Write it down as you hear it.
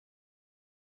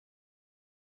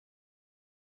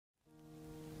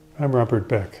I'm Robert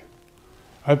Beck.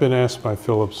 I've been asked by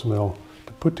Phillips Mill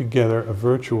to put together a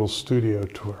virtual studio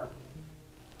tour.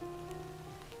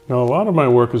 Now, a lot of my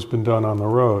work has been done on the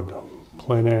road,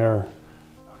 plein air,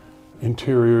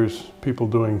 interiors, people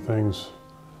doing things,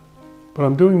 but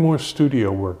I'm doing more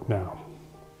studio work now.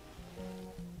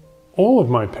 All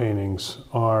of my paintings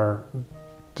are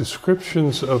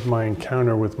descriptions of my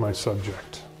encounter with my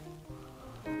subject,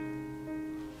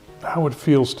 how it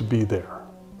feels to be there.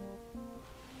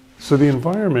 So the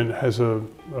environment has a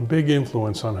big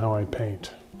influence on how I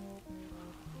paint.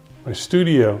 My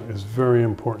studio is very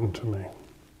important to me.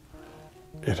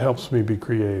 It helps me be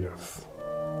creative.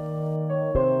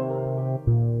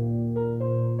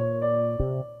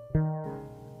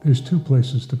 There's two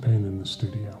places to paint in the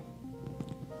studio.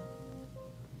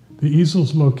 The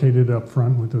easel's located up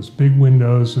front with those big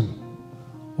windows and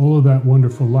all of that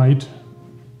wonderful light.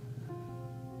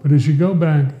 But as you go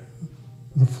back,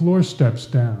 the floor steps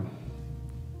down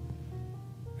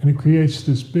and it creates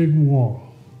this big wall.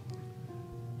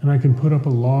 And I can put up a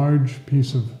large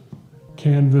piece of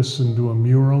canvas and do a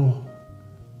mural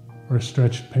or a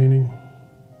stretched painting.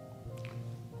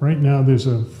 Right now there's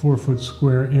a 4-foot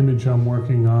square image I'm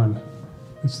working on.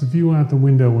 It's the view out the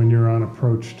window when you're on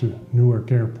approach to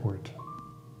Newark Airport.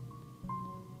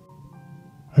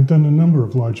 I've done a number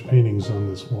of large paintings on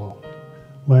this wall.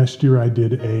 Last year I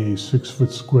did a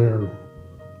 6-foot square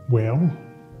whale,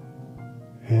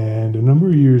 and a number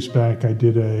of years back I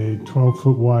did a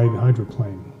 12-foot wide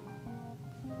hydroplane.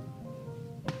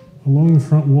 Along the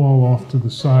front wall off to the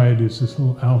side is this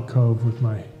little alcove with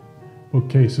my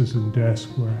bookcases and desk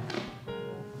where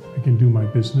I can do my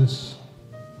business.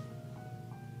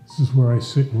 This is where I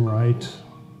sit and write.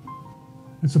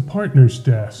 It's a partner's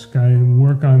desk. I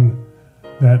work on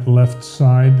that left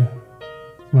side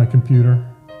of my computer.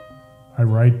 I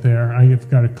write there. I've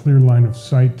got a clear line of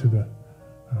sight to that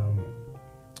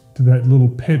little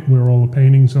pit where all the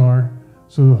paintings are.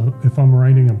 So if I'm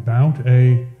writing about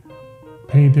a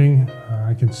painting,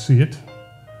 I can see it.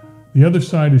 The other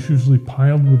side is usually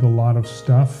piled with a lot of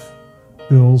stuff,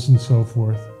 bills and so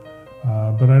forth.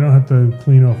 But I don't have to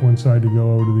clean off one side to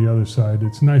go over to the other side.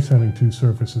 It's nice having two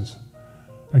surfaces.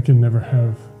 I can never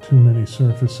have too many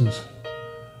surfaces.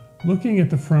 Looking at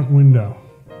the front window,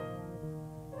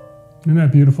 isn't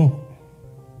that beautiful?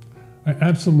 I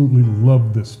absolutely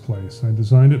love this place. I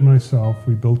designed it myself.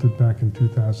 We built it back in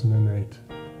 2008.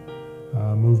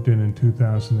 Moved in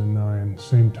 2009.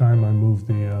 Same time I moved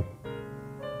the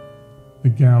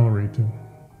gallery to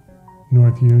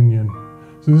North Union.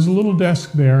 So there's a little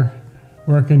desk there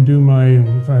where I can do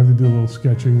if I have to do a little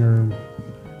sketching or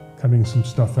cutting some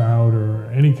stuff out or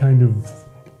any kind of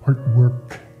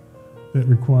artwork that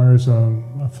requires a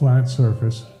flat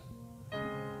surface.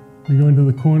 We go into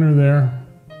the corner there,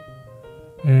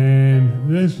 and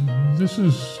this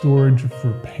is storage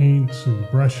for paints and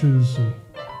brushes, and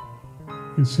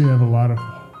you can see I have a lot of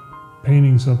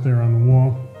paintings up there on the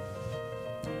wall.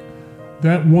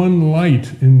 That one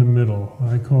light in the middle,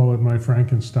 I call it my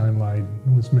Frankenstein light.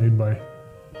 It was made by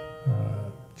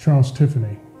Charles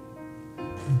Tiffany,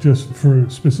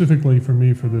 specifically for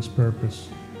me for this purpose.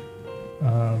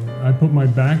 I put my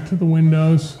back to the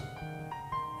windows,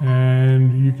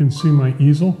 and you can see my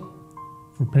easel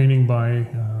for painting by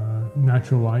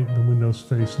natural light. The windows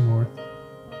face north.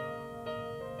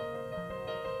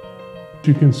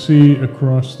 You can see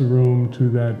across the room to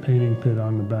that painting pit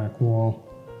on the back wall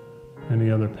and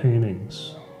the other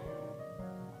paintings.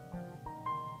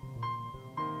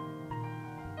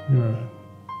 I'm going to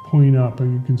point up,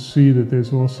 and you can see that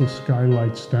there's also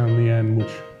skylights down the end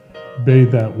which bathe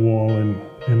that wall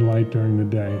in light during the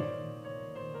day.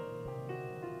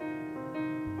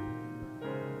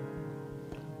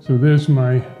 So there's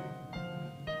my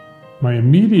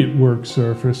immediate work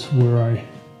surface where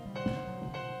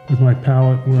with my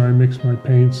palette, where I mix my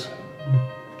paints,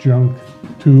 junk,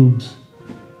 tubes.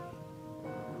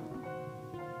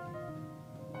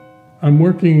 I'm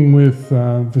working with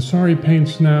Vasari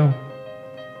paints now.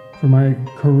 For my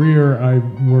career, I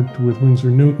worked with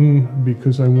Winsor Newton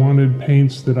because I wanted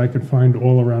paints that I could find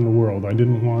all around the world. I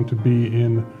didn't want to be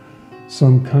in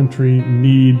some country,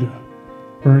 need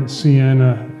burnt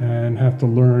sienna, and have to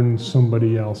learn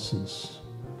somebody else's.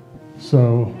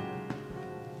 So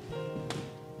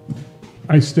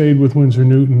I stayed with Winsor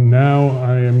Newton. Now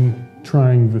I am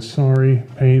trying Vasari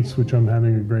paints, which I'm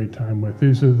having a great time with.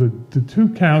 These are the two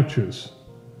couches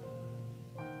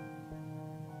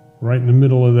right in the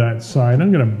middle of that side.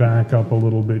 I'm going to back up a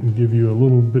little bit and give you a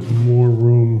little bit more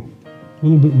room, a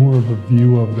little bit more of a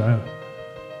view of that.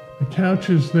 The couch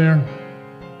is there.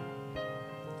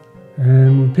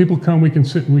 And when people come, we can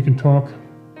sit and we can talk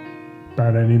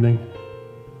about anything,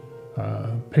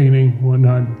 painting,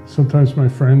 whatnot. Sometimes my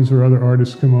friends or other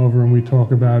artists come over and we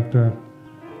talk about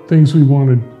things we want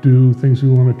to do, things we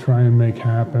want to try and make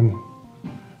happen.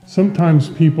 Sometimes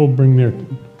people bring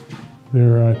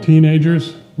their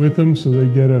teenagers with them so they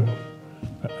get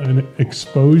an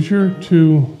exposure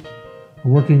to a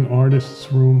working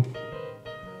artist's room.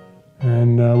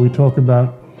 And we talk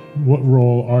about what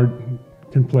role art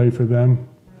can play for them.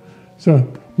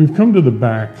 So we've come to the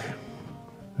back,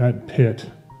 that pit,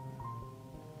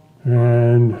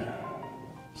 and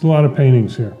there's a lot of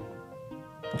paintings here.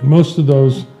 Most of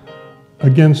those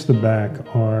against the back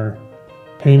are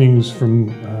paintings from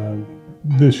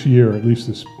this year, at least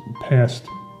this past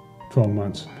 12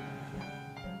 months.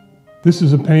 This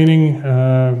is a painting,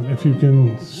 if you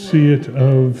can see it,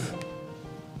 of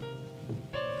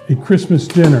a Christmas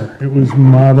dinner. It was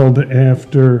modeled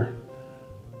after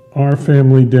our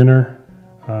family dinner.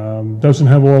 Doesn't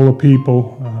have all the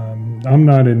people. I'm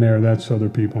not in there, that's other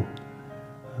people.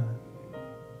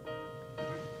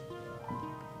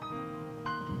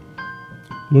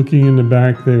 Looking in the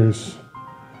back,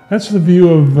 that's the view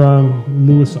of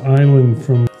Lewis Island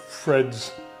from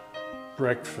Fred's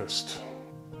breakfast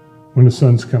when the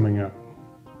sun's coming up.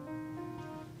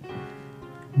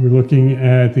 We're looking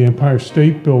at the Empire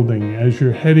State Building as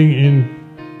you're heading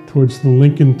in towards the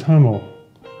Lincoln Tunnel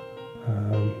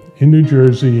in New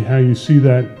Jersey. How you see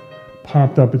that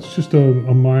popped up, it's just a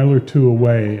mile or two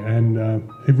away, and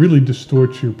it really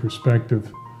distorts your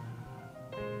perspective.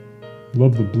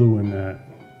 Love the blue in that.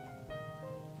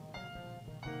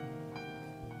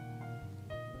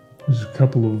 There's a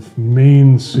couple of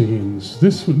main scenes.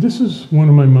 This is one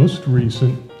of my most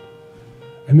recent,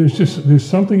 and there's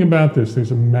something about this.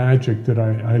 There's a magic that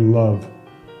I love.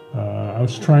 I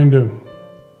was trying to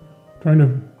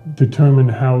determine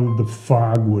how the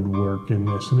fog would work in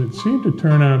this, and it seemed to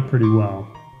turn out pretty well.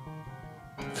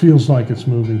 Feels like it's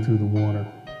moving through the water.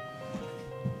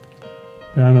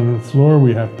 Down on the floor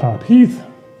we have Pop Heath.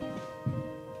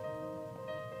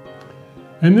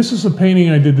 And this is a painting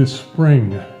I did this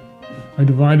spring. I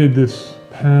divided this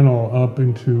panel up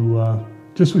into,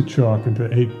 just with chalk,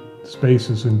 into 8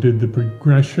 spaces and did the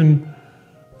progression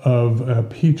of a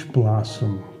peach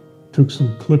blossom. Took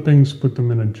some clippings, put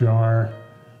them in a jar,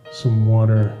 some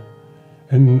water,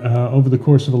 and over the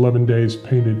course of 11 days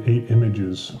painted 8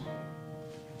 images.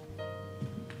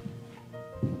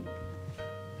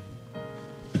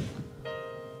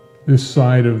 This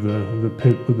side of the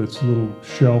pit with its little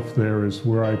shelf there is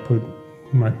where I put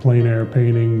my plein air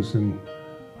paintings and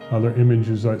other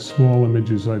images, small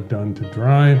images I've done to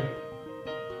dry.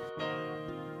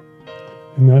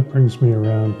 And that brings me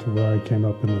around to where I came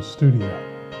up in the studio.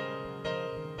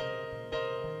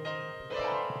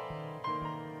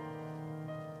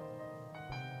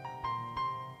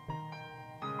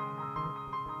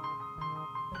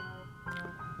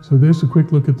 So there's a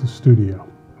quick look at the studio.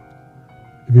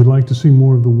 If you'd like to see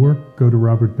more of the work, go to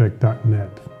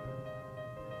robertbeck.net.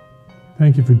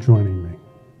 Thank you for joining me.